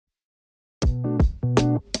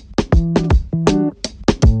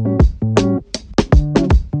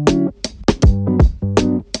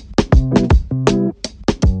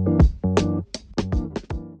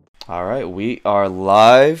We are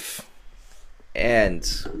live, and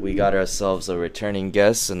we got ourselves a returning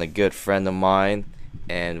guest and a good friend of mine,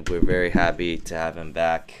 and we're very happy to have him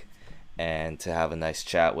back and to have a nice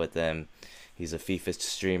chat with him. He's a FIFA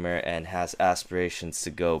streamer and has aspirations to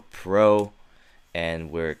go pro, and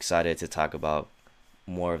we're excited to talk about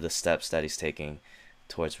more of the steps that he's taking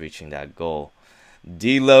towards reaching that goal.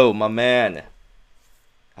 D-Lo, my man,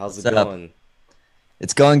 how's What's it up? going?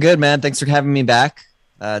 It's going good, man. Thanks for having me back.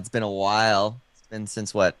 It's been a while. It's been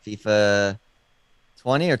since what? FIFA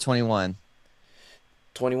 20 or 21?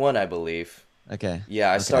 21, I believe. Okay.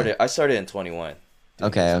 Yeah, I Okay. started. I started in 21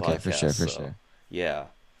 doing Okay. this Okay. For podcast. sure. For So sure. yeah,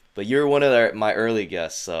 but you're one of my early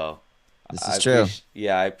guests. So This I is true. appreciate.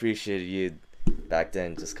 Yeah, I appreciated you back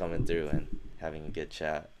then just coming through and having a good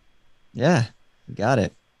chat. Yeah. You got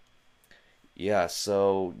it. Yeah.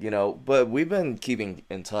 So but we've been keeping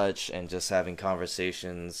in touch and just having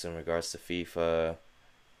conversations in regards to FIFA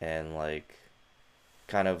and like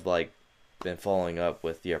kind of like been following up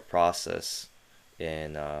with your process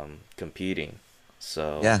in competing.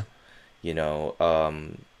 So Yeah. you know,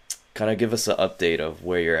 kind of give us an update of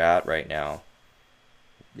where you're at right now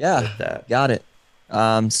Yeah. with that. Got it.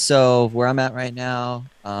 So where I'm at right now,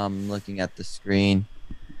 looking at the screen,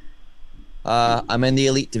 I'm in the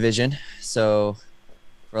elite division. So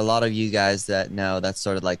for a lot of you guys that know, that's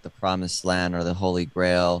sort of like the promised land or the holy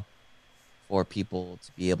grail for people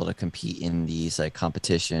to be able to compete in these like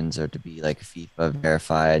competitions or to be like FIFA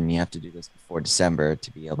verified. And you have to do this before December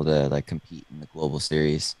to be able to like compete in the global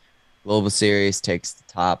series. Global series takes the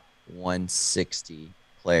top 160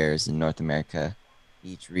 players in North America.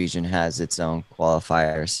 Each region has its own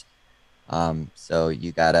qualifiers. So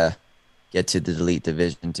you gotta get to the elite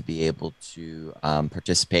division to be able to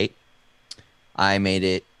participate. I made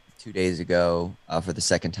it 2 days ago for the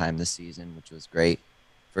second time this season, which was great.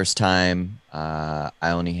 First time, I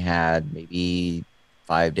only had maybe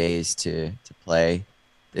 5 days to play.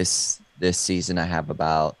 This season, I have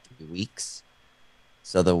about 3 weeks.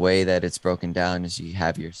 So the way that it's broken down is you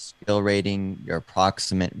have your skill rating, your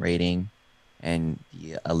approximate rating, and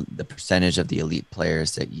the percentage of the elite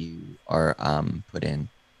players that you are put in.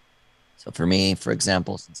 So for me, for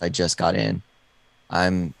example, since I just got in,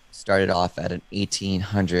 I'm started off at an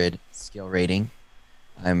 1800 skill rating.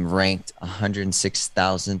 I'm ranked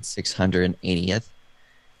 106,680th,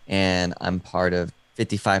 and I'm part of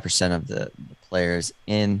 55% of the players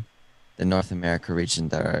in the North America region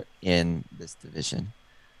that are in this division.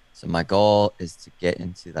 So my goal is to get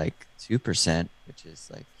into like 2%, which is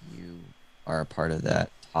like you are a part of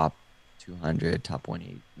that top 200, top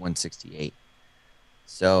 180, 168.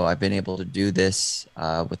 So I've been able to do this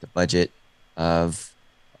with a budget of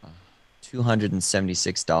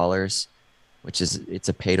 $276, which is it's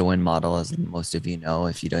a pay to win model, as most of you know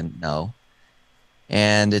if you didn't know.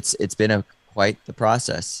 And it's been a quite the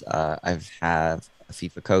process. I've have a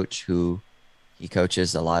FIFA coach who he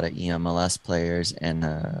coaches a lot of EMLS players and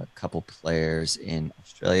a couple players in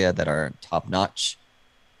Australia that are top notch.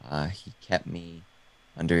 He kept me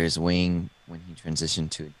under his wing when he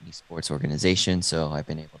transitioned to an esports organization, so I've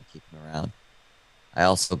been able to keep him around. I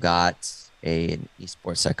also got an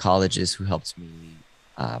esports psychologist who helps me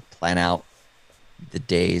plan out the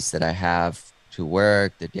days that I have to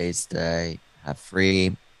work, the days that I have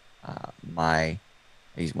free, my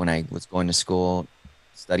when I was going to school,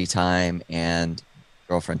 study time, and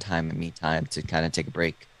girlfriend time and me time to kind of take a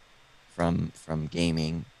break from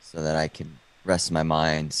gaming so that I can rest my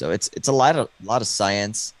mind. So it's a lot of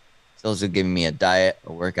science. It's also giving me a diet,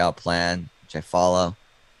 a workout plan, which I follow.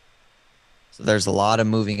 So there's a lot of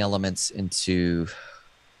moving elements into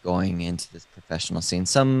going into this professional scene.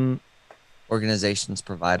 Some organizations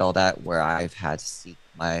provide all that where I've had to seek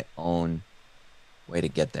my own way to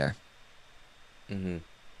get there. hmm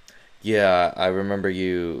Yeah, I remember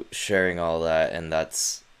you sharing all that, and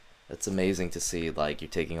that's amazing to see. Like you're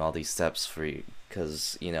taking all these steps for you,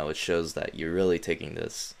 because it shows that you're really taking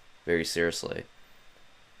this very seriously.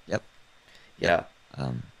 Yep. Yep. Yeah,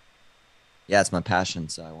 Um, yeah, it's my passion,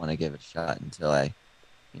 so I want to give it a shot until I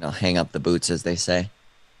hang up the boots, as they say.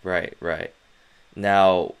 right, right.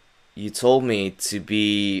 Now, you told me to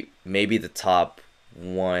be maybe the top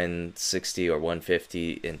 160 or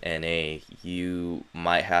 150 in NA, you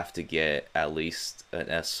might have to get at least an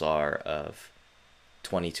SR of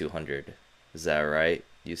 2200. Is that right?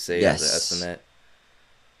 You say as an Yes, estimate?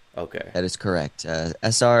 Okay. that is correct.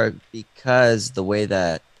 SR, because the way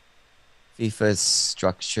that FIFA is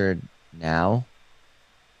structured now,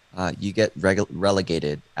 you get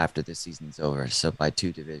relegated after the season's over. So by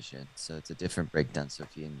two divisions. So it's a different breakdown. So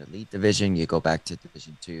if you're in the elite division, you go back to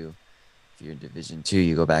Division 2. If you're in Division 2,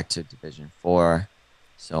 you go back to Division 4.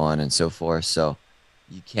 so on and so forth. So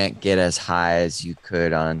you can't get as high as you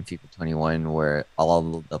could on FIFA 21, where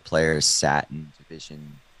all of the players sat in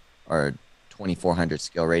division or 2400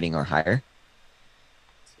 skill rating or higher.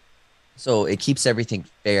 So it keeps everything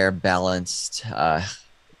fair, balanced. It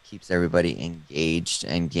keeps everybody engaged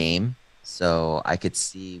and game. So I could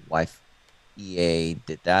see why EA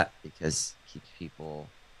did that because it keeps people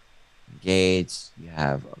engaged. You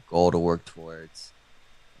have a goal to work towards,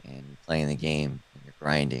 and you're playing the game and you're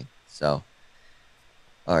grinding. So,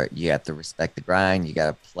 or you have to respect the grind. You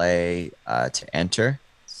got to play to enter.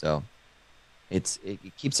 So it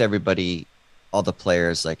keeps everybody, all the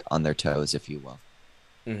players, like on their toes, if you will.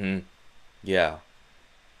 Mm-hmm. Yeah.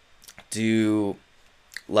 Do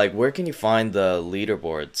like where can you find the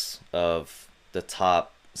leaderboards of the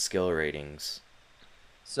top skill ratings?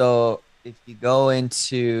 So if you go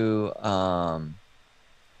into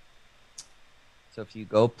so if you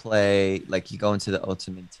go play, like you go into the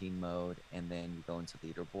ultimate team mode and then you go into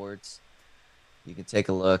leaderboards, you can take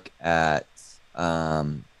a look at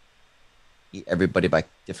um everybody by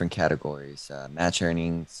different categories: match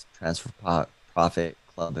earnings, profit,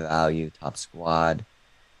 club value, top squad,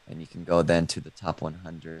 and you can go then to the top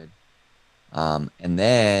 100. And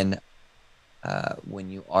then when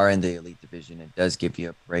you are in the elite division, it does give you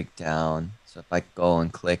a breakdown. So if I go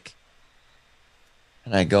and click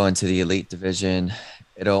and I go into the elite division,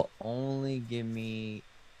 it'll only give me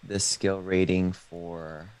the skill rating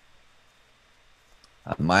for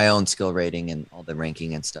my own skill rating and all the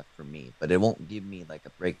ranking and stuff for me, but it won't give me like a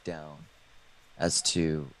breakdown as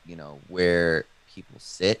to, where people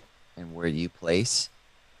sit and where you place.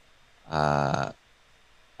 Uh,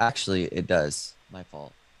 Actually, it does. My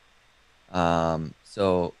fault.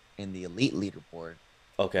 So in the elite leaderboard,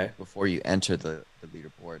 Okay. like before you enter the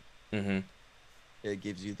leaderboard, Mm-hmm. it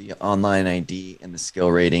gives you the online ID and the skill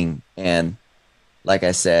rating. And like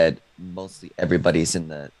I said, mostly everybody's in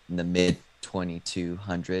the mid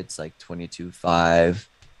 2200s, like 22.5,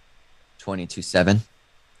 22.7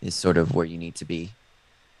 is sort of where you need to be.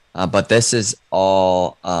 But this is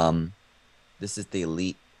the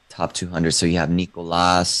elite top 200. So you have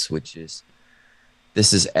Nicolas,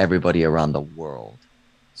 this is everybody around the world.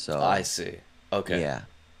 I So see. Okay. yeah.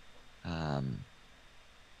 Um,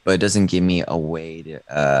 but it doesn't give me a way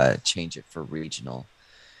to change it for regional.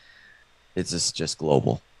 It's just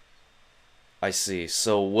global. I see.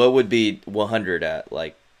 So what would be 100 at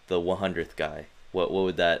like the 100th guy? What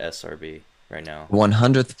would that SR be right now?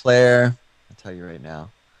 100th player, I'll tell you right now.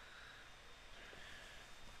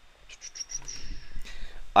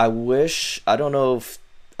 I don't know if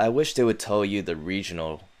I wish they would tell you the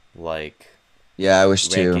regional like Yeah, I wish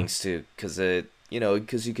too. rankings too cuz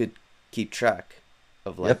cuz you could keep track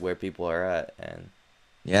of like Yep. where people are at and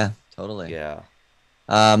Yeah, totally. yeah,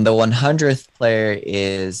 The 100th player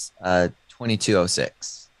is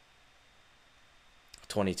 2206.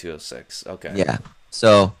 2206. Okay. Yeah.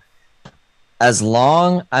 So as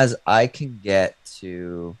long as I can get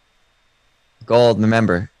to gold,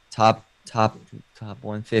 remember, top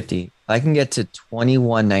 150. If I can get to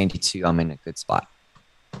 2192, I'm in a good spot.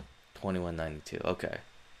 2192. Okay.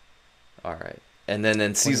 All right. And then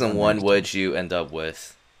in season 1 2192. what'd you end up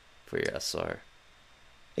with for your SR?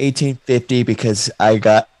 1850 because I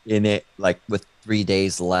got in it like with 3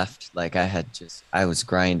 days left. Like I was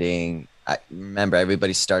grinding. I remember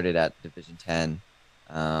everybody started at Division 10,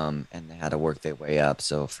 and they had to work their way up.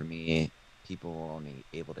 So for me, people were only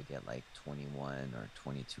able to get like 21 or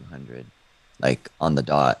 2200, like on the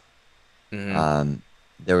dot. Mhm. Um,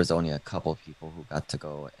 there was only a couple of people who got to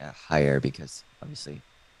go at higher because obviously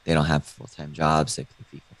they don't have full-time jobs. They play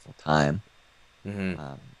FIFA full-time,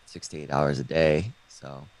 Mhm. 6 to 8 hours a day.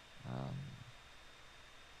 So um,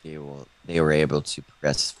 they were able to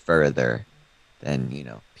progress further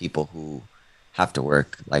than people who have to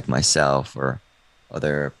work like myself or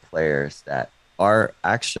other players that are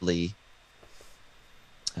actually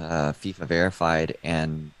FIFA verified,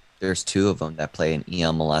 and there's two of them that play in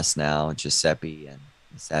EMLS now, Giuseppe and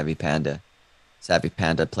Savvy Panda. Savvy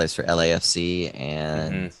Panda plays for LAFC,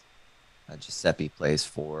 and Mhm. Giuseppe plays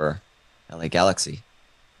for LA Galaxy.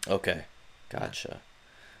 Okay. Yeah, Gotcha.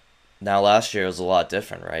 Now last year was a lot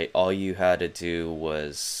different, right? All you had to do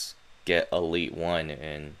was get Elite 1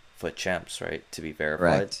 in Foot Champs, right? To be verified.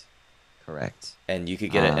 correct, correct. And you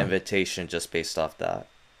could get an Um, invitation just based off that.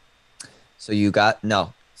 so you got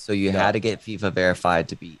no, so you had No. to get FIFA verified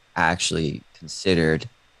to be actually considered.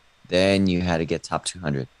 Then you had to get top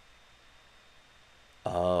 200.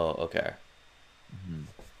 Oh, okay. Mhm.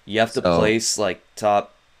 You have to So place like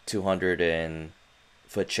top 200 in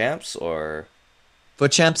Foot Champs or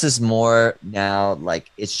Foot Champs is more now like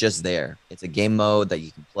it's just there. It's a game mode that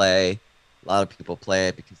you can play. A lot of people play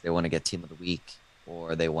it because they want to get Team of the Week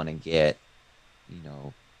or they want to get, you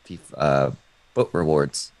know, FIFA, foot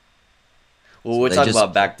rewards. Well, So we're they talking just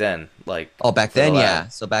about back then, like oh back for the then lab. yeah.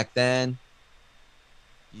 So back then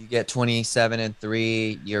you get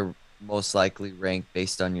 27-3. You're most likely ranked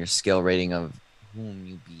based on your skill rating of whom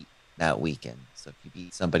you beat that weekend. So if you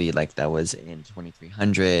beat somebody like that was in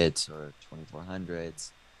 2300s or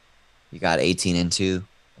 2400s, you got 18-2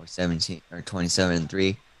 or 17 or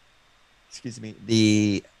 27-3. Excuse me.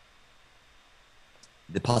 The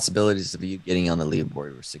possibilities of you getting on the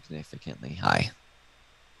leaderboard were significantly high.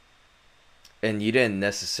 And you didn't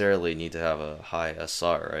necessarily need to have a high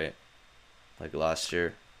SR, right? Like last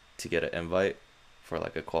year to get an invite for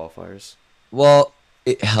like a qualifiers. Well,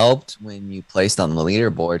 it helped when you placed on the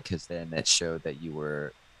leaderboard because then it showed that you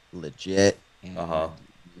were legit Uh huh. and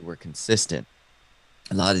you were consistent.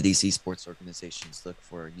 A lot of DC sports organizations look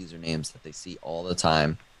for usernames that they see all the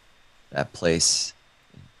time that place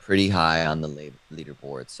pretty high on the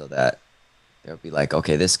leaderboard so that they'll be like,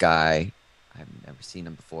 okay, this guy, I've never seen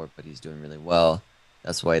him before, but he's doing really well.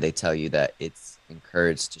 That's why they tell you that it's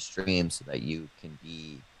encouraged to stream so that you can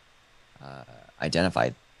be uh,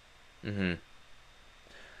 identified. Mhm.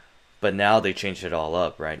 But now they changed it all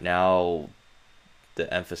up, right? Now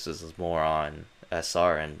the emphasis is more on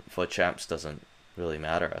SR, and foot champs doesn't really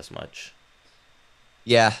matter as much.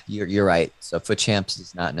 Yeah, you're right. So foot champs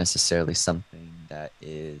is not necessarily something that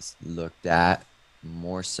is looked at.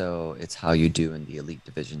 More so, it's how you do in the elite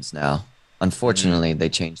divisions now. Mhm. Unfortunately, they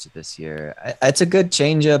changed it this year. It's a good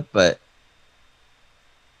change up, but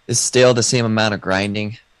it's still the same amount of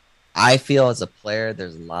grinding. I feel as a player,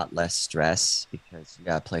 there's a lot less stress because you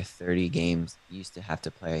got to play 30 games. You used to have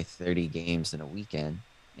to play 30 games in a weekend,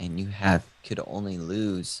 and you have could only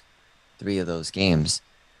lose 3 of those games.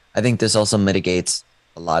 I think this also mitigates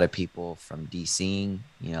a lot of people from DCing.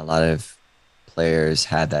 You know, a lot of players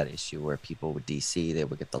had that issue where people would DC, they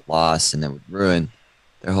would get the loss and then would ruin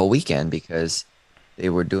their whole weekend because they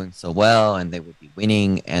were doing so well and they would be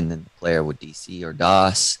winning, and then the player would DC or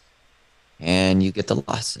DOS and you get the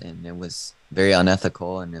loss. And it was very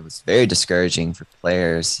unethical and it was very discouraging for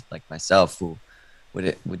players like myself who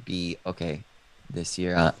would be okay this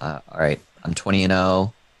year. All right, I'm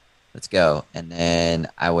 20-0. Let's go. And then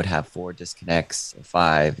I would have 4 disconnects or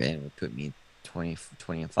 5, and it would put me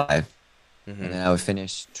 20-5. And Mhm. then I would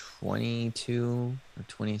finish 22 or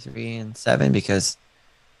 23-7 because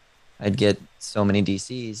I'd get so many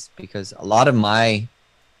DCs because a lot of my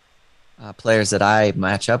players that I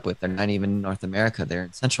match up with, they're not even in North America. They're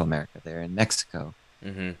in Central America. They're in Mexico.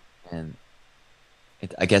 Mhm. And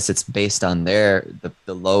I guess it's based on the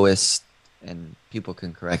lowest, and people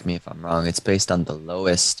can correct me if I'm wrong. It's based on the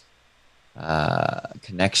lowest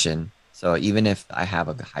connection. So even if I have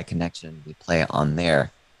a high connection, we play on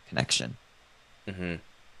their connection, Mhm.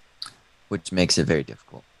 which makes it very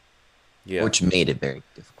difficult, Yeah. which made it very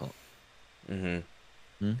difficult. Mhm.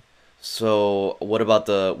 Hmm? So, what about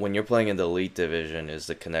the when you're playing in the elite division? Is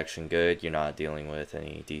the connection good? You're not dealing with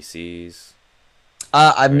any DCs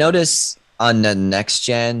I've or anything. noticed on the next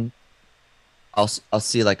gen, I'll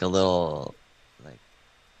see like a little like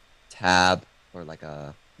tab or like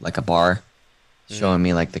a bar Mhm. showing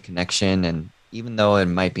me like the connection, and even though it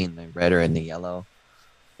might be in the red or in the yellow,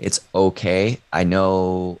 it's okay. I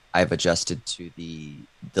know I've adjusted to the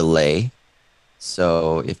delay.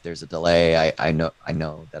 So if there's a delay, I know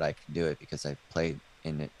that I can do it because I've played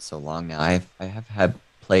in it so long now. I have had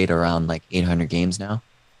played around like 800 games now,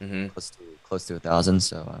 Mhm. close to 1,000.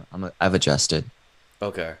 So I've adjusted.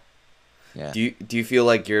 Okay. Yeah. Do you feel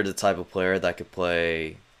like you're the type of player that could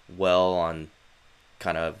play well on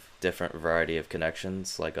kind of different variety of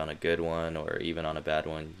connections, like on a good one or even on a bad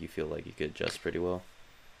one? You feel like you could adjust pretty well.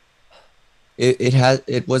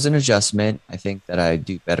 It was an adjustment. I think that I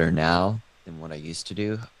do better now than what I used to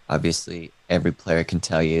do. Obviously, every player can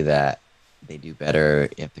tell you that they do better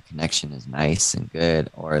if the connection is nice and good,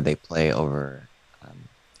 or they play over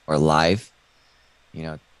or live. You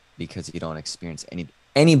know, because you don't experience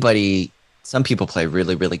anybody. Some people play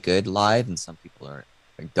really really good live, and some people are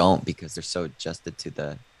don't because they're so adjusted to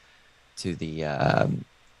the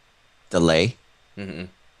delay Mhm.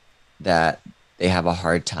 that they have a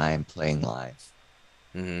hard time playing live.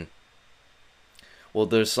 Mhm. Well,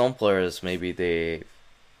 there's some players maybe they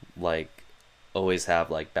like always have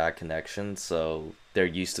like bad connections, so they're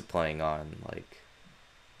used to playing on like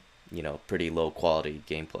pretty low quality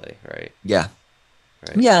gameplay, right? Yeah,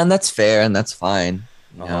 Right. yeah, and that's fair and that's fine,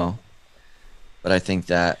 you Uh huh. know. But I think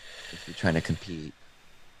that if you're trying to compete,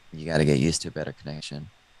 you got to get used to a better connection.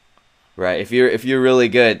 Right. If you're really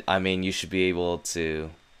good, I mean, you should be able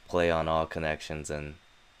to play on all connections and,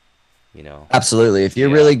 you know, Absolutely. If you're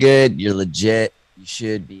yeah. really good, you're legit. You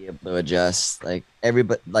should be able to adjust. Like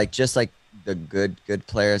everybody, like just like the good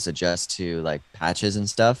players adjust to like patches and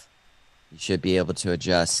stuff. You should be able to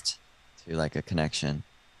adjust to like a connection.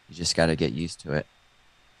 You just got to get used to it.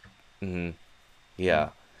 Mhm. Yeah.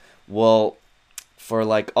 Well, for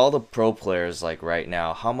like all the pro players like right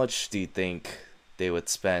now, how much do you think they would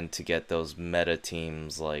spend to get those meta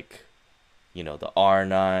teams like, the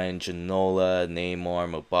R9, Janola,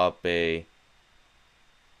 Neymar, Mbappe?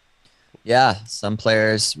 Yeah, some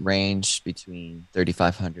players range between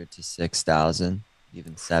 3,500 to 6,000,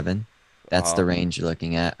 even seven. That's Uh-huh. the range you're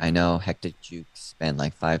looking at. I know Hector Juke spent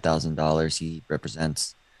like $5,000. He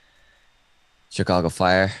represents Chicago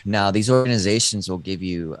Fire. Now, these organizations will give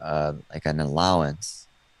you like an allowance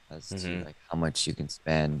as to Mhm. like how much you can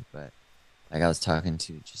spend, but like I was talking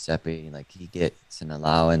to Giuseppe, like he gets an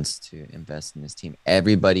allowance to invest in his team.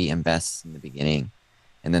 Everybody invests in the beginning,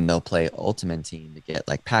 and then they'll play Ultimate Team to get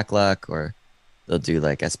like pack luck, or they'll do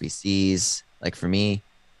like SBCs. Like for me,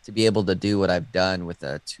 to be able to do what I've done with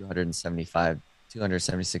a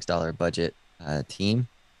 $276 budget team,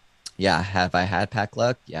 yeah. Have I had pack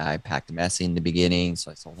luck? Yeah, I packed Messi in the beginning,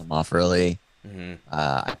 so I sold him off early. Mhm.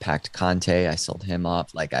 I packed Conte, I sold him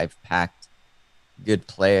off. Like I've packed good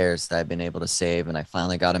players that I've been able to save. And I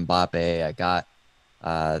finally got Mbappe. I got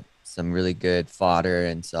some really good fodder,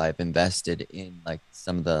 and so I've invested in like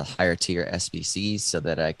some of the higher tier SBCs so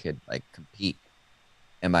that I could like compete.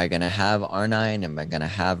 Am I gonna have R9? Am I gonna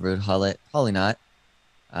have Rude Hullet? Probably not.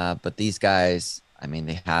 But these guys, I mean,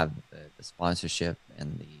 they have the sponsorship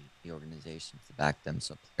and the organizations to back them.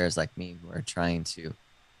 So players like me who are trying to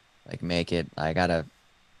like make it, I gotta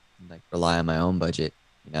like rely on my own budget,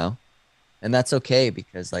 you know? And that's okay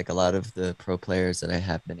because like a lot of the pro players that I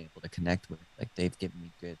have been able to connect with, like they've given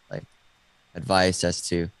me good like advice as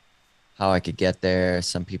to how I could get there.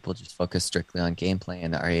 Some people just focus strictly on gameplay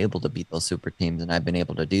and are able to beat those super teams, and I've been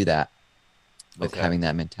able to do that with Okay. having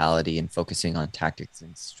that mentality and focusing on tactics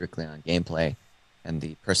and strictly on gameplay and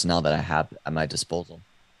the personnel that I have at my disposal.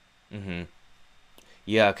 Mhm.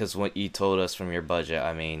 Yeah, cuz what you told us from your budget,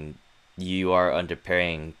 I mean, you are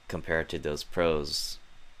underpaying compared to those pros,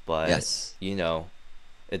 but, Yes, you know,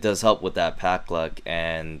 it does help with that pack luck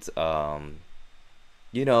and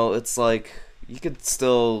it's like you could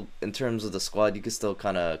still, in terms of the squad, you could still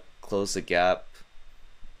kind of close the gap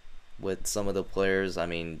with some of the players. I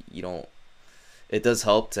mean, you don't. It does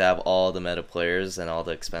help to have all the meta players and all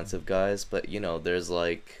the expensive guys, but there's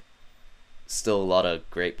like still a lot of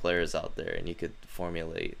great players out there, and you could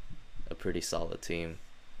formulate a pretty solid team.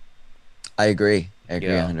 I agree. I agree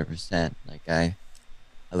Yeah. 100%. Like I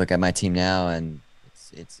look at my team now and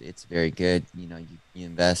it's very good. You know, you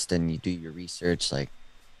invest and you do your research. Like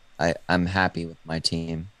I'm happy with my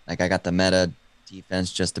team. Like I got the meta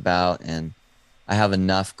defense just about, and I have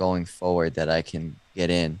enough going forward that I can get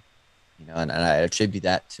in. You know, and I attribute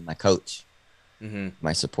that to my coach, Mhm.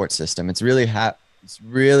 my support system. It's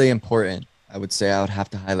really important. I would say I would have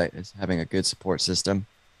to highlight is having a good support system.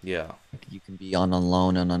 Yeah. Like you can be on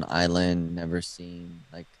alone on an island, never seen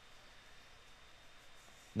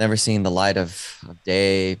the light of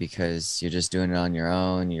day because you're just doing it on your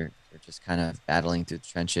own. You're just kind of battling through the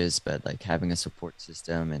trenches, but like having a support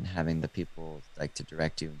system and having the people like to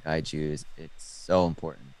direct you and guide you is it's so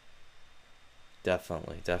important.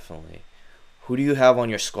 Definitely. Definitely. Who do you have on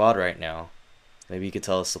your squad right now? Maybe you could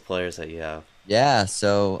tell us the players that you have. Yeah,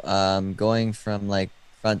 so going from like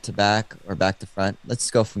front to back or back to front. Let's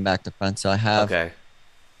go from back to front. So I have Okay.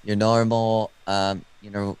 your normal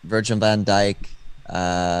Virgil van Dijk,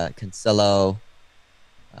 Cancelo,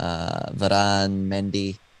 Varane,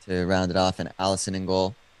 Mendy to round it off, and Allison in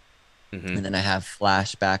goal. Mhm. And then I have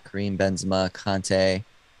flashback Kareem Benzema, Conte,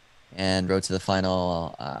 and road to the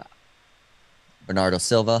final Bernardo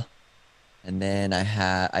Silva. And then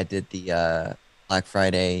I did the Black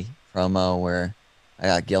Friday promo where I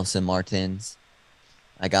got Gilson Martins,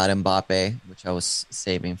 I got Mbappe, which I was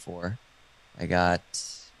saving for. I got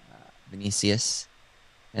Vinicius,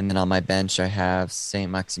 and then on my bench I have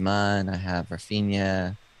Saint Maximin, I have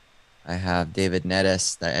Rafinha, I have David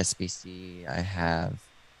Neres, the SBC, I have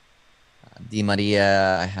Di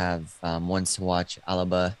Maria. I have ones to watch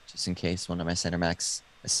Alaba just in case one of my center backs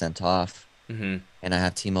is sent off, Mhm. and I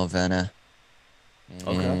have Timo Werner.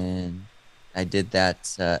 Okay. And I did that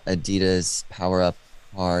Adidas Power Up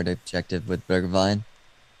Hard objective with Bergwijn.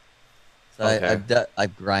 So Okay.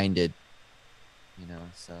 I've grinded, you know.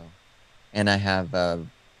 So and I have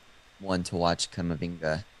one to watch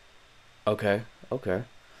Kamavinga. Okay. Okay.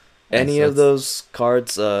 Nice. Any So of it's those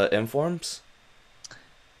cards informs?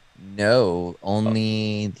 no, Uh,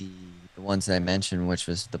 only the ones that I mentioned, which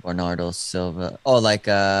was the Bernardo Silva. Oh,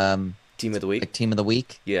 Team of the week? like team of the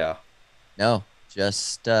week. Yeah. No,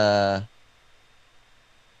 just I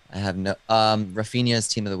have no Rafinha's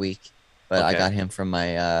team of the week, but I Okay. got him from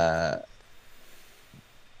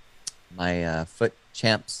my foot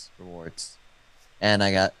champs rewards, and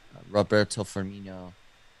I got Roberto Firmino,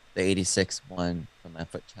 the 86 one from my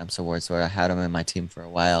foot champs awards, where I had him in my team for a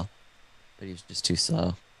while, but he was just too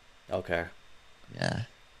slow. Okay. Yeah.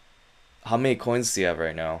 How many coins do you have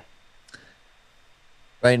right now?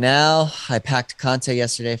 Right now, I packed Conte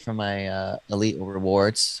yesterday for my elite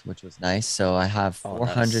rewards, which was nice. So I have Oh,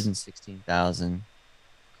 nice. 416,000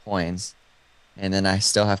 coins, and then I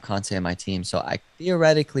still have Conte in my team. So I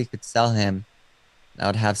theoretically could sell him. And I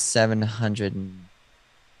would have 700 and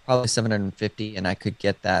probably 750, and I could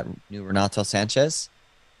get that new Renato Sanchez.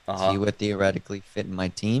 Uh So he huh. would theoretically fit in my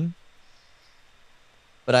team.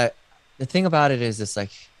 But the thing about it is, it's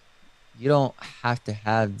like you don't have to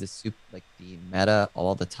have the the meta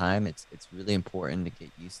all the time. It's really important to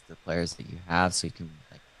get used to the players that you have so you can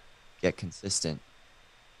like get consistent.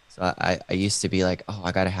 So I used to be like, oh,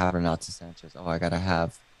 I gotta have Renato Sanchez. Oh, I gotta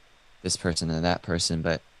have this person and that person.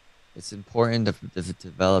 But it's important to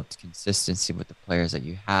develop consistency with the players that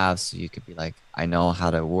you have so you could be like, I know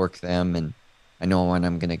how to work them and I know when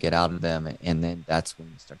I'm gonna get out of them. And then that's when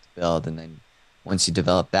you start to build. And then once you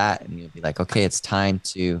develop that and you'll be like, okay, it's time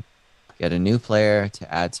to get a new player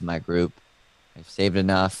to add to my group. I've saved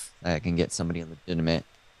enough that I can get somebody legitimate.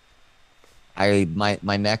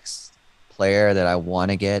 My next player that I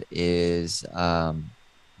want to get is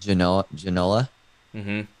Genola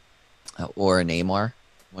Mm-hmm. or Neymar,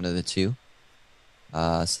 one of the two.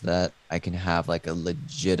 So that I can have like a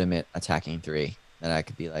legitimate attacking three. That I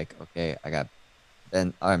could be like, okay, I got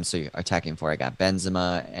I'm sorry, attacking four. I got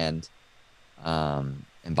Benzema and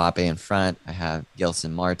Mbappe in front. I have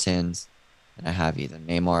Gilson Martins, and I have either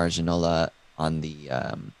Neymar or Ginola on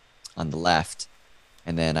the left,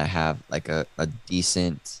 and then I have like a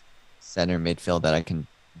decent center midfield that I can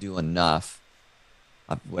do enough.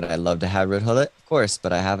 Would I love to have Red Hullet? Of course,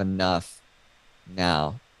 but I have enough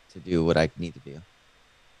now to do what I need to do.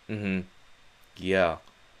 Mm-hmm. Yeah.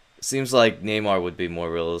 Seems like Neymar would be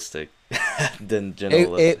more realistic than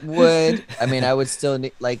Ginola. It would. I mean, I would still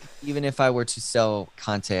need like even if I were to sell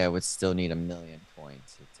Conte, I would still need 1 million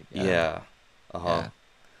coins to get him. Yeah. Uh huh. Yeah.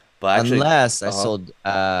 But actually, Unless I uh huh. sold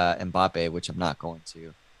Mbappe, which I'm not going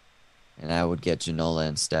to, and I would get Ginola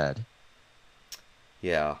instead.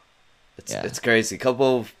 Yeah. Yeah. It's crazy. A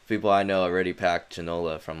couple of people I know already packed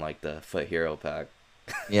Ginola from like the Foot Hero pack.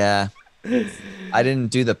 Yeah. It's I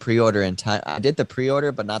didn't do the pre-order in time. I did the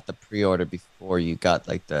pre-order, but not the pre-order before you got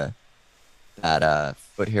like the that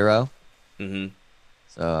Foot Hero. Mm-hmm.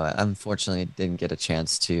 So I unfortunately didn't get a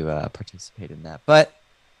chance to participate in that, but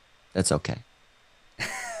that's okay.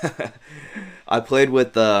 I played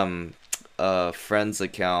with a friend's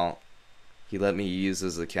account. He let me use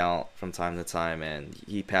his account from time to time, and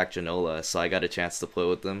he packed Ginola, so I got a chance to play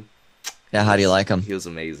with him. Yeah, how do you like them? He was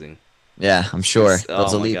amazing. Yeah, I'm sure. It's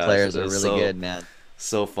Those oh my elite gosh, players it are was really good, man.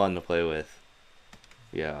 so fun to play with.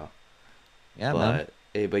 Yeah, Yeah, man. but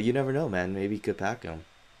hey, but you never know, man. Maybe you could pack him.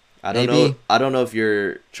 I don't know. Maybe. I don't know if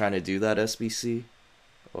you're trying to do that SBC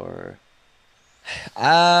or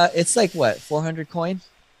It's like what, 400 coin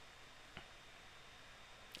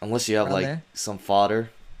unless you have around like there? some fodder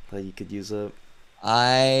that you could use up.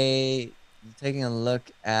 I taking a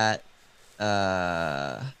look at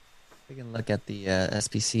uh taking a look at the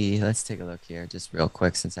SPC. Let's take a look here just real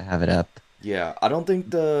quick since I have it up. Yeah, I don't think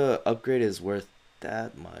the upgrade is worth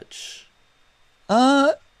that much.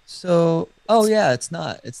 Uh oh yeah, it's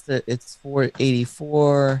not. It's for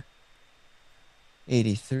 84,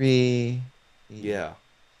 83, Yeah.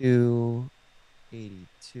 82,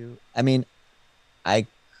 82. I mean, I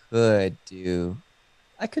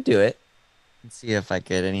I could do it and see if I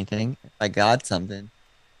get anything. If I got something,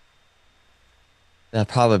 the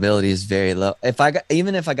probability is very low.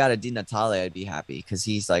 Even if I got a Di Natale, I'd be happy because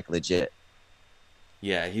he's like legit.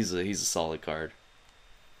 Yeah, he's a solid card.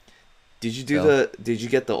 So Did you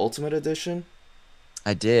get the Ultimate Edition?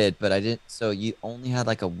 I did, but I didn't. So you only had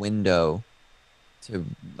like a window to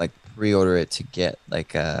like pre-order it to get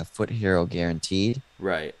like a Foot Hero guaranteed.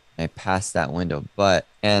 Right. I passed that window,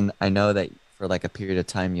 and I know that for like a period of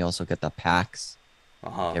time you also get the packs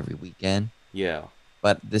like Uh-huh. every weekend. Yeah.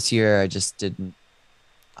 But this year I just didn't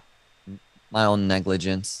my own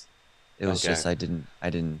negligence. It was Okay. just I didn't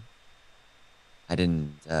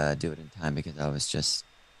do it in time because I was just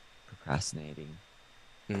procrastinating.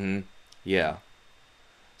 Mhm. Yeah. Yeah.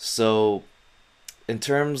 So, in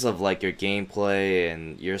terms of like your gameplay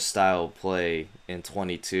and your style of play in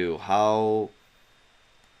 22, how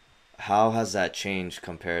has that changed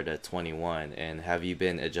compared to 21? And have you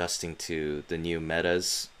been adjusting to the new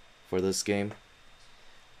metas for this game?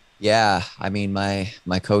 Yeah, I mean my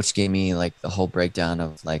coach gave me like the whole breakdown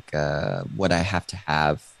of like what I have to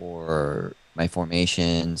have for my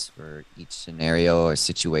formations for each scenario or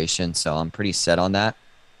situation. So I'm pretty set on that,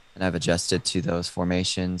 and I've adjusted to those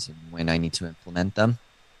formations and when I need to implement them.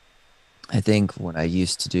 I think what I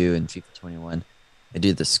used to do in FIFA 21, I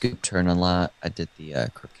did the scoop turn a lot. I did the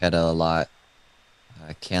croqueta a lot.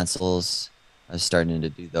 Cancels, I was starting to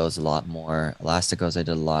do those a lot more. Elasticos, I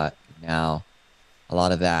did a lot. Now, a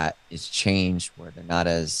lot of that is changed where they're not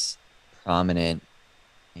as prominent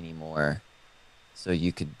anymore. So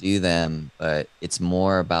you could do them, but it's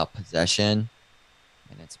more about possession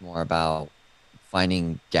and it's more about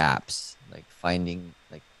finding gaps, like finding,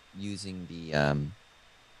 like using the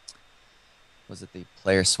was it the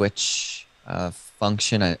player switch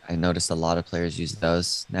function? I noticed a lot of players use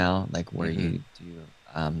those now, like where Mm-hmm. you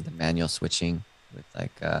do the manual switching with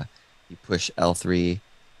like you push L3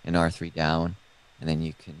 and R3 down, and then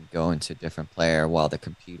you can go into a different player while the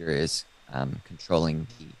computer is controlling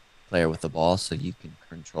the player with the ball, so you can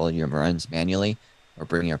control your runs manually or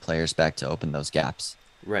bring your players back to open those gaps.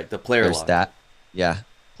 Right, the So player there's lock. that. Yeah,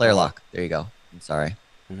 player Uh-huh. lock. There you go. I'm sorry.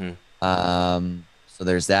 Mm-hmm. So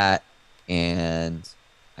there's that. And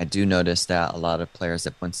I do notice that a lot of players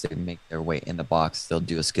that once they make their way in the box, they'll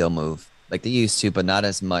do a skill move like they used to, but not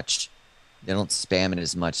as much. They don't spam it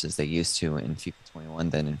as much as they used to in FIFA 21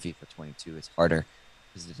 than in FIFA 22. It's harder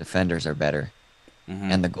because the defenders are better.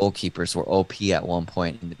 Mm-hmm. And the goalkeepers were OP at one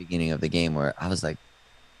point in the beginning of the game where I was like,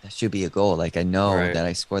 that should be a goal. Like I know Right. that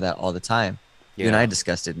I score that all the time. You and I Yeah.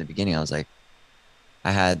 discussed it in the beginning. I was like,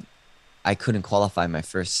 I had I couldn't qualify my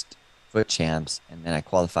first foot champs, and then I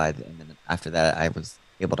qualified, and then after that, I was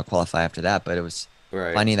able to qualify after that. But it was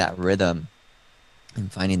Right. finding that rhythm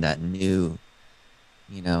and finding that new,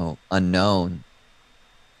 unknown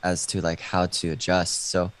as to like how to adjust.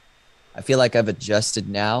 So I feel like I've adjusted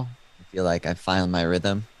now. I feel like I found my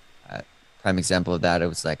rhythm. Prime example of that, it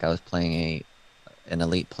was like I was playing an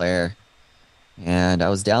elite player, and I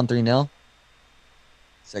was down 3-0.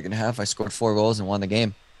 Second half, I scored 4 goals and won the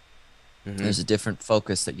game. Mm-hmm. There's a different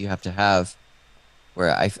focus that you have to have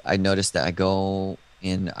where I noticed that I go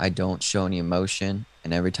in, I don't show any emotion,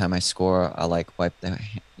 and every time I score, I like wipe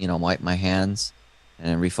my hands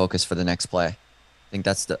and refocus for the next play. I think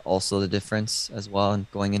that's also the difference as well in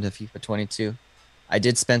going into FIFA 22. I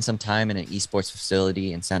did spend some time in an esports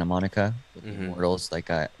facility in Santa Monica with the Mm-hmm. Immortals. Like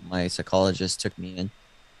my psychologist took me in,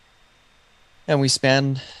 and we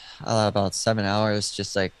spent about 7 hours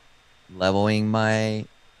just like leveling my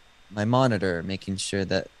monitor, making sure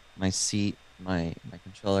that my seat, my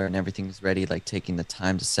controller and everything is ready, like taking the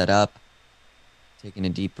time to set up, taking a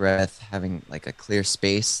deep breath, having like a clear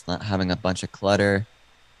space, not having a bunch of clutter,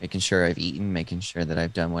 making sure I've eaten, making sure that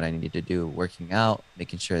I've done what I needed to do, working out,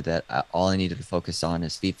 making sure that all I needed to focus on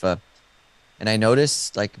is FIFA. And I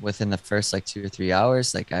noticed like within the first like 2 or 3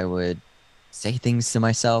 hours, like I would say things to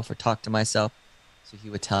myself or talk to myself. So he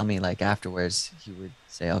would tell me like afterwards, he would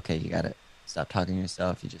say, okay, you gotta stop talking to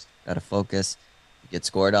yourself. You just gotta focus. You get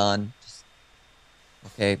scored on. Just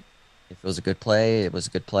okay. If it was a good play, it was a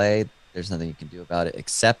good play. There's nothing you can do about it.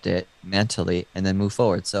 Accept it mentally and then move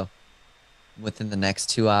forward. So within the next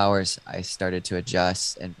 2 hours, I started to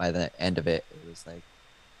adjust. And by the end of it, it was like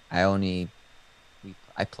I only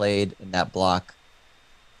I played in that block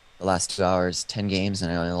the last 2 hours, 10 games,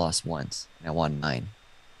 and I only lost once, and I won nine.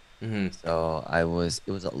 Mm-hmm. So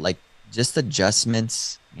it was like just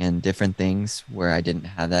adjustments and different things where I didn't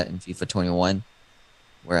have that in FIFA 21,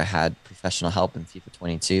 where I had professional help in FIFA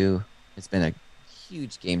 22. It's been a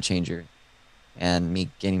huge game changer. And me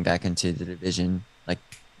getting back into the division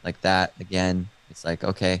like that again, it's like,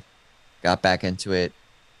 okay, got back into it.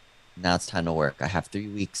 Now it's time to work. I have 3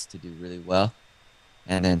 weeks to do really well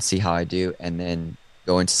and then see how I do. And then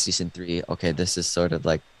go into season three. Okay, this is sort of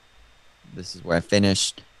like this is where I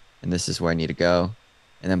finished and this is where I need to go.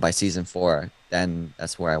 And then by season four, then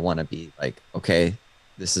that's where I want to be like, okay,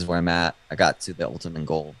 this is where I'm at. I got to the ultimate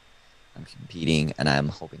goal. I'm competing and I'm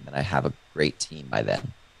hoping that I have a great team by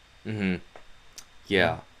then. Mm-hmm. Yeah.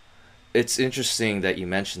 Yeah. It's interesting that you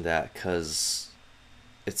mentioned that because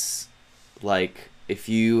it's like if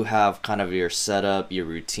you have kind of your setup, your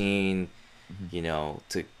routine, Mhm.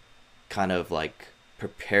 to kind of like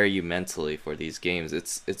prepare you mentally for these games.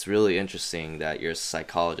 It's really interesting that your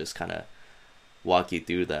psychologist kind of walk you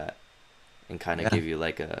through that and kind of Yeah. give you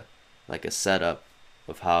like a setup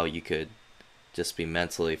of how you could just be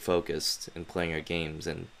mentally focused in playing your games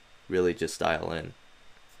and really just dial in.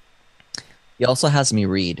 He also has me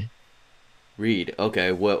read. Read.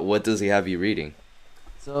 Okay, what does he have you reading?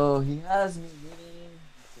 So he has me reading.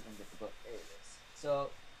 Let's see if I can get the book. There it is. So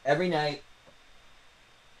every night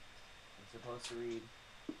I'm supposed to read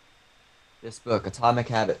this book, Atomic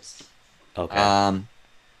Habits. Okay. Um,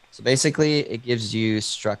 so basically, it gives you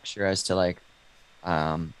structure as to like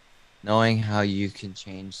um, knowing how you can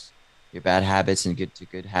change your bad habits and get to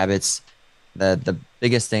good habits. The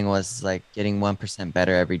biggest thing was like getting 1%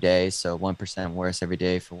 better every day. So 1% worse every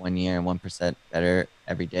day for 1 year and 1% better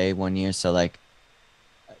every day 1 year. So like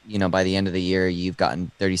by the end of the year, you've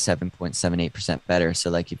gotten 37.78% better. So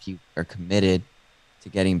like if you are committed to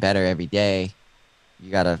getting better every day,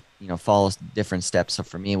 you gotta follow different steps. So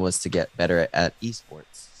for me, it was to get better at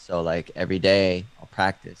esports. So like every day I'll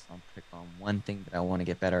practice, I'll pick on one thing that I want to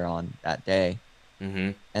get better on that day,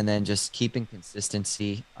 Mhm. and then just keeping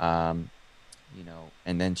consistency,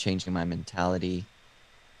 and then changing my mentality.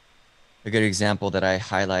 A good example that I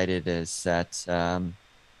highlighted is that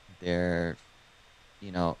there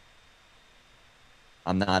you know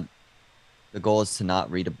I'm not the goal is to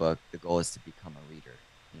not read a book, the goal is to become a reader.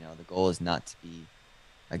 The goal is not to be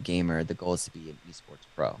a gamer, the goal is to be an esports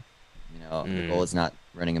pro. The goal Mm. is not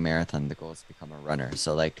running a marathon, the goal is to become a runner.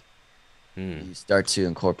 So like Mm. you start to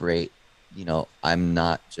incorporate, I'm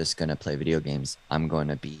not just going to play video games, I'm going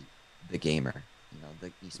to be the gamer,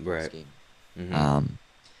 the esports Right. gamer. Mhm. um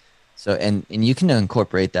so and you can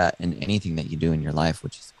incorporate that in anything that you do in your life,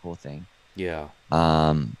 which is a cool thing. Yeah.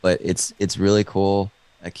 But it's really cool.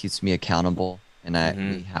 It keeps me accountable, and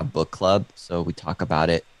we Mhm. have book club, so we talk about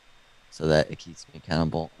it so that it keeps me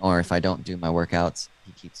accountable. Or if I don't do my workouts,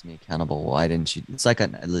 he keeps me accountable. Why didn't you? It's like a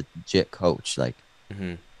legit coach. Like,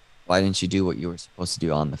 Mhm. why didn't you do what you were supposed to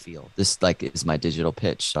do on the field? This like is my digital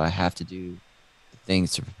pitch, so I have to do the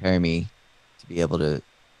things to prepare me to be able to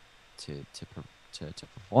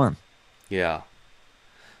perform. Yeah.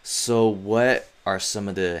 So what are some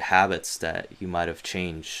of the habits that you might have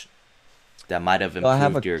changed that might have So I have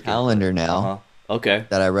a improved your gameplay? calendar now Uh-huh. Okay.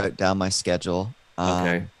 that I wrote down my schedule.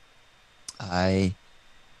 Okay. I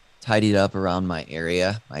tidied up around my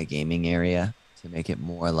area, my gaming area, to make it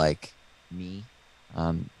more like me.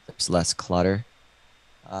 There's less clutter.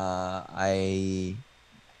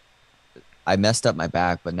 I messed up my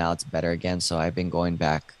back, but now it's better again. So I've been going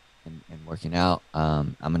back and working out.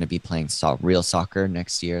 I'm gonna be playing real soccer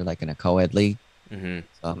next year, like in a co-ed league. Mhm.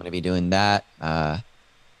 So I'm gonna be doing that.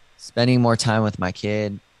 Spending more time with my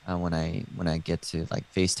kid when I get to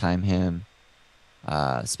like FaceTime him.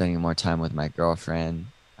 Spending more time with my girlfriend.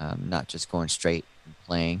 Not just going straight and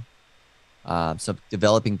playing. So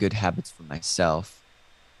developing good habits for myself.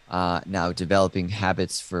 Now developing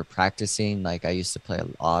habits for practicing. Like I used to play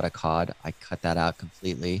a lot of COD. I cut that out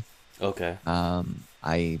completely. Okay.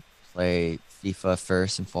 I play FIFA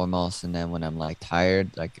first and foremost, and then when I'm like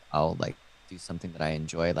tired, like I'll like do something that I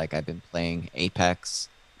enjoy. Like I've been playing Apex.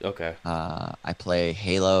 Okay. I play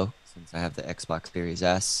Halo since I have the Xbox Series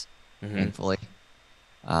S, Mhm. thankfully.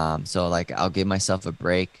 So like I'll give myself a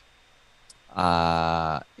break.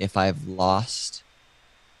 If I've lost,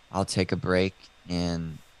 I'll take a break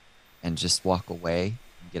and just walk away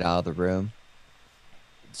and get out of the room,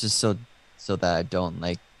 just so that I don't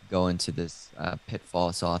like go into this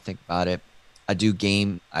pitfall. So I'll think about it. I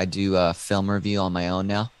do a film review on my own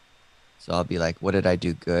now. So I'll be like, what did I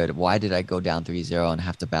do good? Why did I go down 3-0 and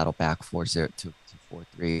have to battle back 4-0 to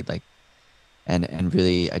 4-3? Like, and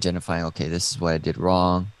really identifying, okay, this is what I did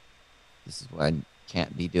wrong. This is what I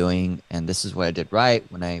can't be doing. And this is what I did right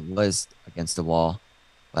when I was against the wall.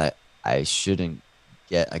 But I shouldn't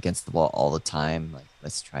get against the wall all the time. Like,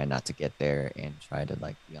 let's try not to get there and try to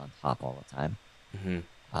like be on top all the time. Mhm.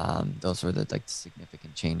 Those were the like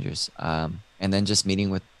significant changes. And then just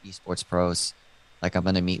meeting with esports pros. Like I'm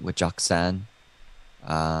gonna meet with Joxan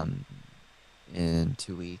um, in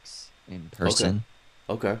 2 weeks in Okay. person,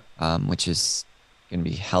 Okay. which is gonna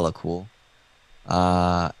be hella cool.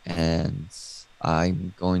 And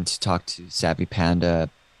I'm going to talk to Savvy Panda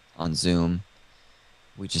on Zoom.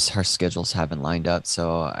 We just our schedules haven't lined up,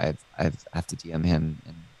 so I have to DM him,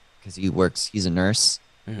 and because he's a nurse,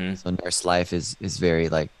 Mhm. so nurse life is very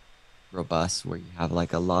like robust, where you have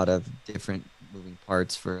like a lot of different moving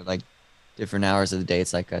parts for like different hours of the day.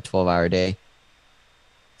 It's like a 12-hour day.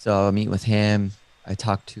 So I'll meet with him. I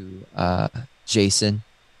talked to Jason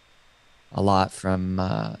a lot from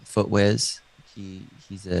FootWiz. He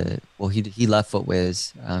left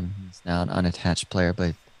FootWiz. He's now an unattached player,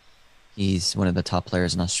 but he's one of the top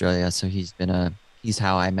players in Australia. So he's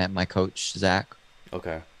how I met my coach Zach.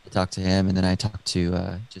 Okay. I talked to him, and then I talked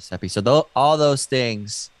to Giuseppe. So all those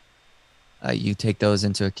things, you take those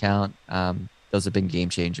into account. Those have been game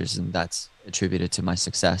changers, and that's attributed to my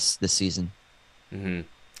success this season. Mm-hmm.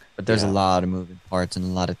 But there's a Yeah. lot of moving parts and a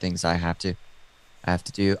lot of things I have to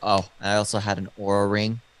do. Oh, I also had an aura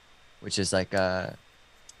ring, which is like uh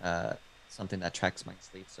something that tracks my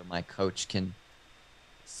sleep, so my coach can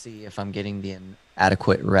see if I'm getting the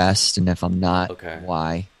adequate rest, and if I'm not, Okay.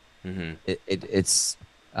 why. Mm-hmm. It's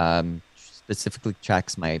specifically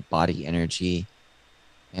tracks my body energy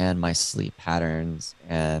and my sleep patterns,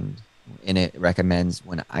 and it recommends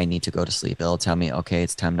when I need to go to sleep. It'll tell me, okay,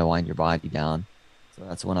 it's time to wind your body down. So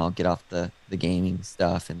that's when I'll get off the gaming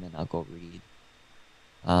stuff, and then I'll go read.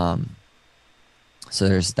 Um, so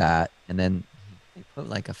there's that, and then they put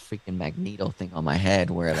like a freaking magneto thing on my head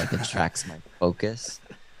where like it tracks my focus.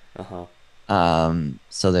 Uh-huh.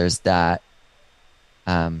 So there's that.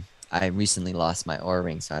 I recently lost my Aura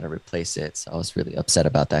ring, so I had to replace it. So I was really upset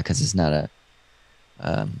about that because it's not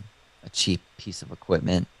um a cheap piece of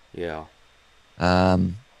equipment. Yeah.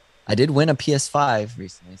 Um, I did win a PS5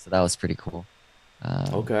 recently, so that was pretty cool.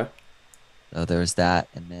 Um, Okay. so there was that,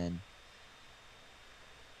 and then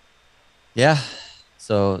yeah,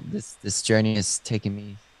 so this journey has taken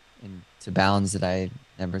me into bounds that I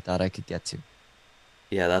never thought I could get to.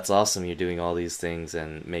 Yeah, that's awesome. You're doing all these things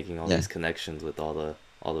and making all Yeah, these connections with all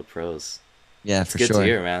the pros. yeah, That's for good to sure.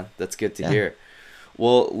 hear, man. That's good to Yeah, hear.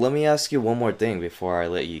 Well, let me ask you one more thing before I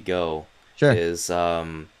let you go. sure. Is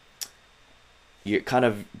you kind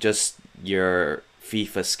of just your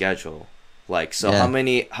FIFA schedule. Like, so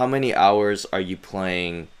Yeah, how many hours are you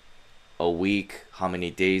playing a week? How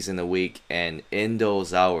many days in a week? And in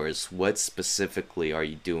those hours, what specifically are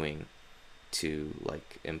you doing to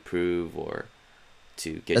like improve or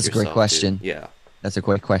to get that's a great yourself to? question. Yeah. That's a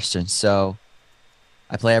great question. So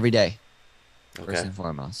I play every day, first Okay. and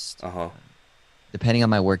foremost. Uh-huh. Depending on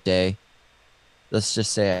my work day, let's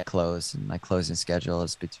just say I close, and my closing schedule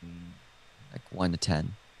is between like 1 to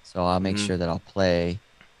 10. So I'll make Mhm. sure that I'll play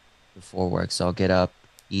before work. So I'll get up,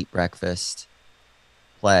 eat breakfast,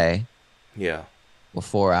 play Yeah. for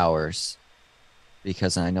 4 hours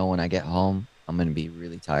because I know when I get home, I'm going to be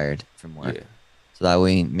really tired from Yeah. work. So that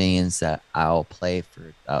way means that I'll play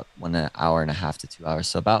for about 1 hour and a half to 2 hours.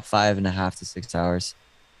 So about 5.5 to 6 hours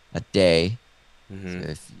a day. So Mhm.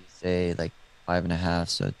 if you say like five and a half,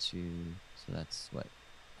 so two, so that's what,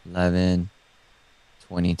 11,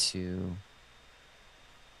 22.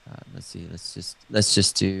 Let's see, let's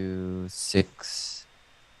just do 6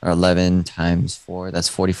 or 11 times 4. That's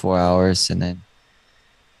 44 hours. And then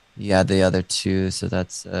you add the other two. So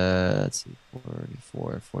that's, let's see,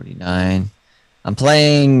 44, 49. I'm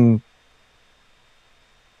playing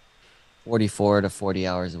 44 to 40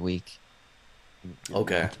 hours a week. Let me do the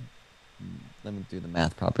Okay. math. Let me do the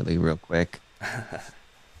math properly real quick.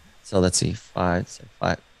 So let's see,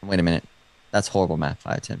 wait a minute. That's horrible math.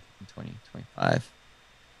 5, 10, 15, 20, 25,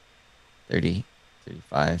 30,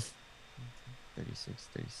 35, 36,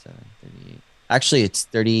 37, 38. Actually, it's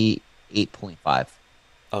 38.5.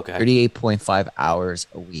 Okay. 38.5 hours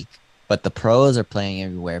a week. But the pros are playing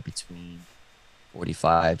everywhere between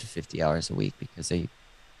 45 to 50 hours a week because they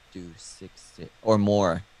do or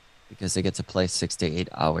more because they get to play 6 to 8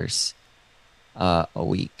 hours a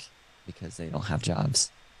week because they don't have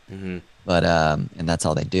jobs. Mhm. But and that's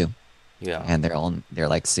all they do. Yeah. And they're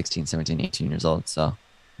like 16, 17, 18 years old. So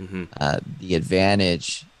Mhm. the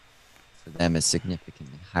advantage for them is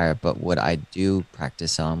significantly higher. But what I do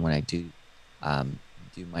practice on when I um,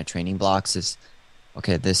 do my training blocks is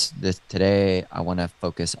okay, this today I want to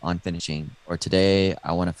focus on finishing, or today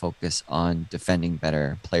I want to focus on defending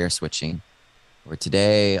better, player switching, or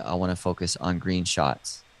today I want to focus on green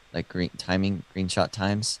shots, like green shot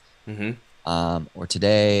times. Mhm. Or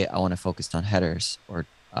today I want to focus on headers, or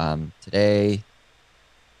today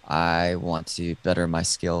I want to better my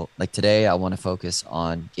skill. Like today I want to focus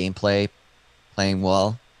on gameplay, playing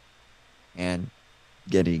well, and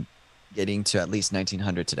getting getting to at least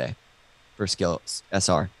 1900 today for skills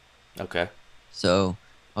SR. Okay. So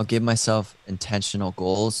I'll give myself intentional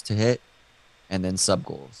goals to hit and then sub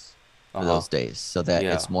goals for Uh-huh. those days so that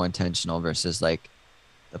Yeah. it's more intentional versus like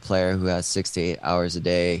the player who has 6 to 8 hours a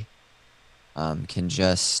day can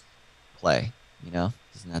just play,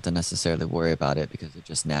 doesn't have to necessarily worry about it because they're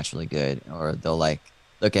just naturally good, or they'll like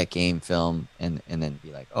look at game film and then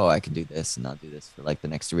be like, oh, I can do this and I'll do this for like the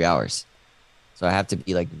next 3 hours. So I have to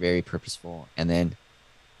be like very purposeful. And then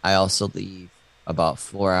I also leave about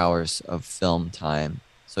 4 hours of film time.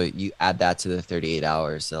 So you add that to the 38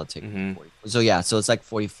 hours, that'll take me to Mhm. 40. So yeah, so it's like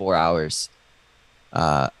 44 hours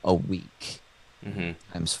a week Mhm.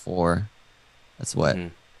 times 4. That's what,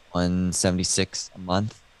 Mhm. 176 a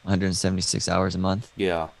month, 176 hours a month.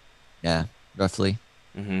 Yeah. Yeah, roughly.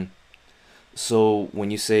 Mm-hmm. So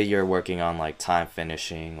when you say you're working on like time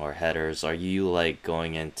finishing or headers, are you like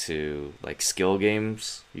going into like skill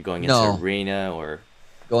games? You going into No, arena or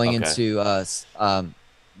going okay. into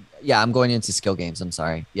yeah, I'm going into skill games. I'm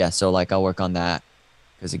sorry. Yeah, so like I'll work on that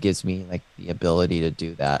because it gives me like the ability to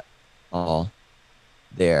do that all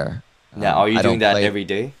there. Now, are you I doing don't that play every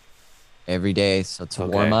day? every day, so to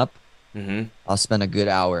warm Okay. up, Mm-hmm. I'll spend a good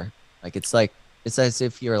hour. Like it's as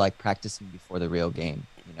if you're like practicing before the real game,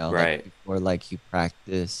 like Right. before like you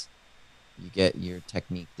practice, you get your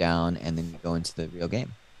technique down and then you go into the real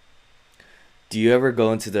game. Do you ever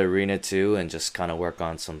go into the arena too and just kind of work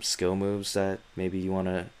on some skill moves that maybe you want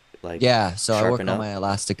to like Yeah, so I work sharpen on up? my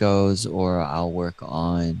elasticos or I'll work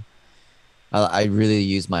on I really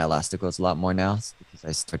use my elasticos a lot more now because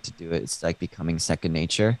I start to do it. It's like becoming second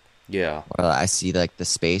nature. Yeah. Or I see like the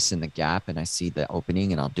space and the gap and I see the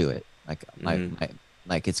opening and I'll do it. Like Mm-hmm.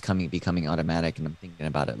 like it's becoming automatic and I'm thinking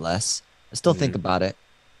about it less. I still Mm-hmm. think about it,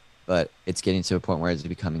 but it's getting to a point where it's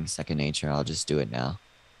becoming second nature. I'll just do it now.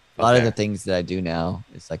 A lot of the Okay. things that I do now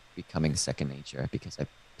is like becoming second nature because I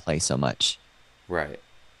play so much. Right.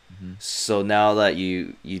 Hmm. So now that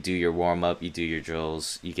you do your warm up, you do your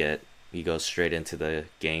drills, you go straight into the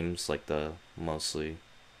games like the mostly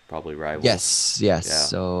probably rivals. Yes, yes. Yeah.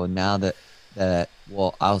 So now that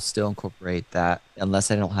well, I'll still incorporate that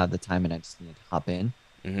unless I don't have the time and I just need to hop in.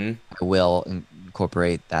 Mm-hmm. I will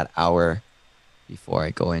incorporate that hour before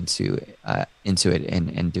I go into it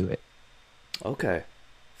and do it. Okay.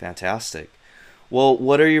 Fantastic. Well,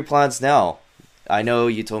 what are your plans now? I know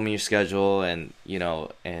you told me your schedule and,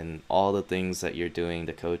 and all the things that you're doing,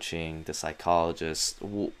 the coaching, the psychologist.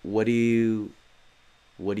 What do you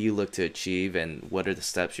look to achieve and what are the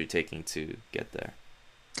steps you're taking to get there?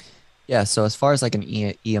 Yeah. So as far as like an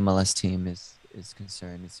EMLS team is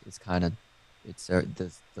concerned, it's kind of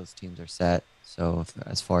those teams are set. So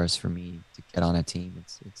as far as for me to get on a team,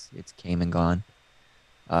 it's came and gone.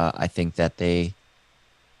 I think that they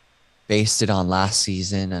based it on last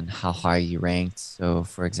season and how high you ranked. So,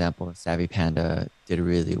 for example, Savvy Panda did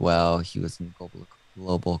really well. He was in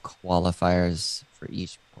global qualifiers for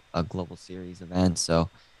each global series event. So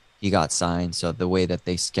he got signed. So the way that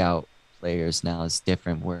they scout players now is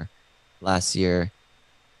different. Where last year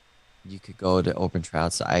you could go to open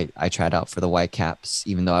tryouts. I tried out for the Whitecaps,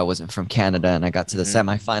 even though I wasn't from Canada, and I got to the Mm-hmm.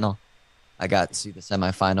 semifinal. I got to the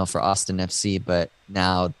semifinal for Austin FC, but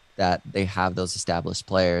now that they have those established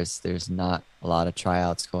players, there's not a lot of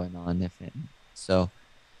tryouts going on.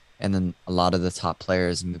 And then a lot of the top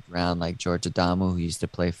players moved around, like George Adamu, who used to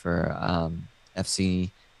play for FC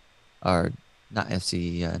or not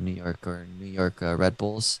FC New York or New York Red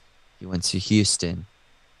Bulls. He went to Houston.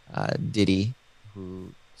 Diddy,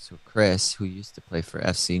 Chris, who used to play for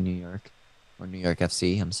FC New York or New York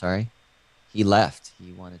FC, I'm sorry, he left.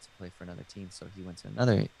 He wanted to play for another team, so he went to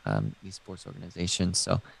another esports organization.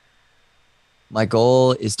 So my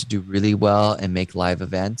goal is to do really well and make live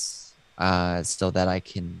events, so that I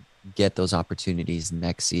can get those opportunities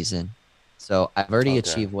next season. So I've already Okay.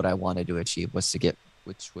 achieved what I wanted to achieve,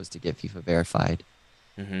 which was to get FIFA verified.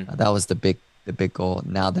 Mm-hmm. That was the big goal.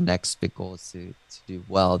 Now the next big goal is to do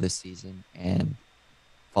well this season and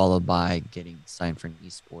followed by getting signed for an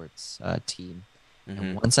esports team. And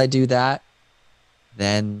Mm-hmm. once I do that,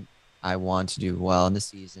 then I want to do well in the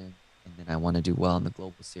season, and then I want to do well in the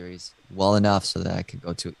global series, well enough so that I can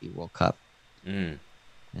go to E World Cup. Mm.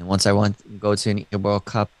 And once I want to go to an E World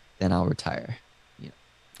Cup, then I'll retire. You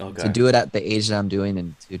and to Okay. do it at the age that I'm doing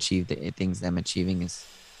and to achieve the things that I'm achieving is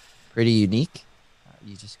pretty unique.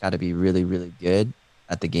 You just got to be really, really good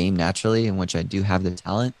at the game naturally, in which I do have the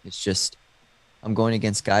talent. It's just I'm going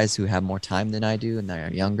against guys who have more time than I do and they are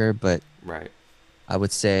younger, but Right. I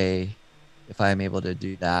would say if I'm able to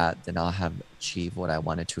do that, then I'll have achieved what I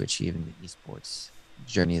wanted to achieve in the esports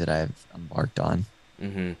journey that I've embarked on.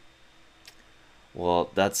 Mm-hmm. Well,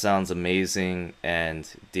 that sounds amazing, and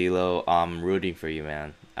D'Lo, I'm rooting for you,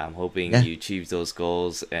 man. I'm hoping Yeah. you achieve those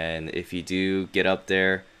goals, and if you do get up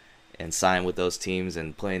there and sign with those teams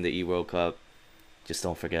and play in the E World Cup, just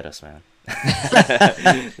don't forget us, man.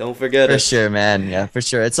 Don't forget For us. sure, man. Yeah, for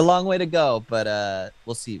sure. It's a long way to go, but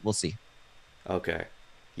we'll see. We'll see. Okay.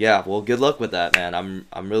 Yeah. Well, good luck with that, man.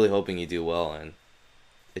 I'm really hoping you do well and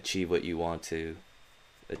achieve what you want to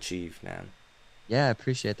achieve, man. Yeah, I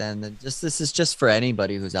appreciate that. And then just this is just for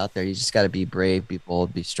anybody who's out there. You just got to be brave, be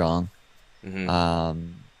bold, be strong. Mhm.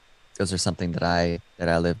 Um, those are something that I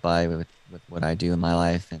live by with what I do in my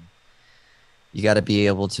life, and you got to be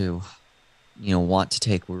able to want to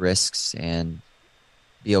take risks and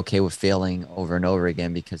be okay with failing over and over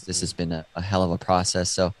again because this Mm. has been a hell of a process.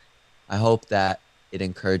 So I hope that it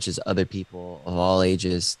encourages other people of all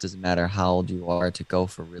ages, doesn't matter how old you are, to go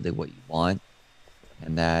for really what you want.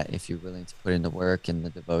 And that if you're willing to put in the work and the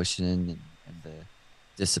devotion and the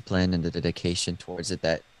discipline and the dedication towards it,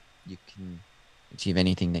 that you can achieve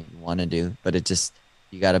anything that you want to do. But it just,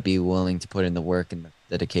 you got to be willing to put in the work and the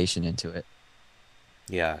dedication into it.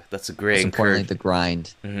 Yeah, that's a great Most importantly, encourage. the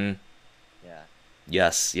grind. Hmm. Yeah.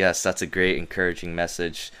 Yes, yes, that's a great encouraging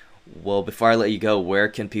message. Well, before I let you go, where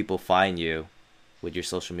can people find you with your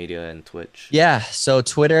social media and Twitch? Yeah. So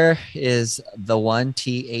Twitter is the one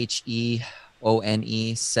THEONE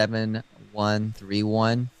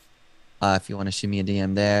 7131. If you want to shoot me a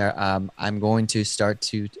DM there, I'm going to start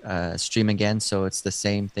to stream again. So it's the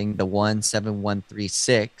same thing, the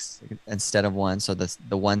 17136 instead of one. So the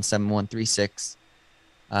 17136.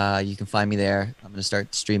 You can find me there. I'm going to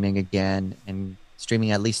start streaming again and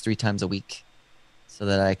streaming at least 3 times a week so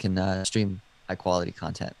that I can stream high quality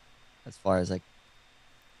content as far as like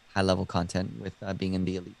high level content with being in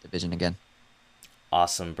the elite division again.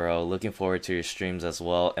 Awesome, bro. Looking forward to your streams as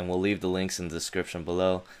well, and we'll leave the links in the description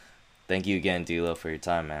below. Thank you again, D'Lo, for your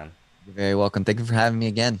time, man. You're very welcome. Thank you for having me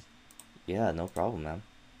again. Yeah, no problem, man.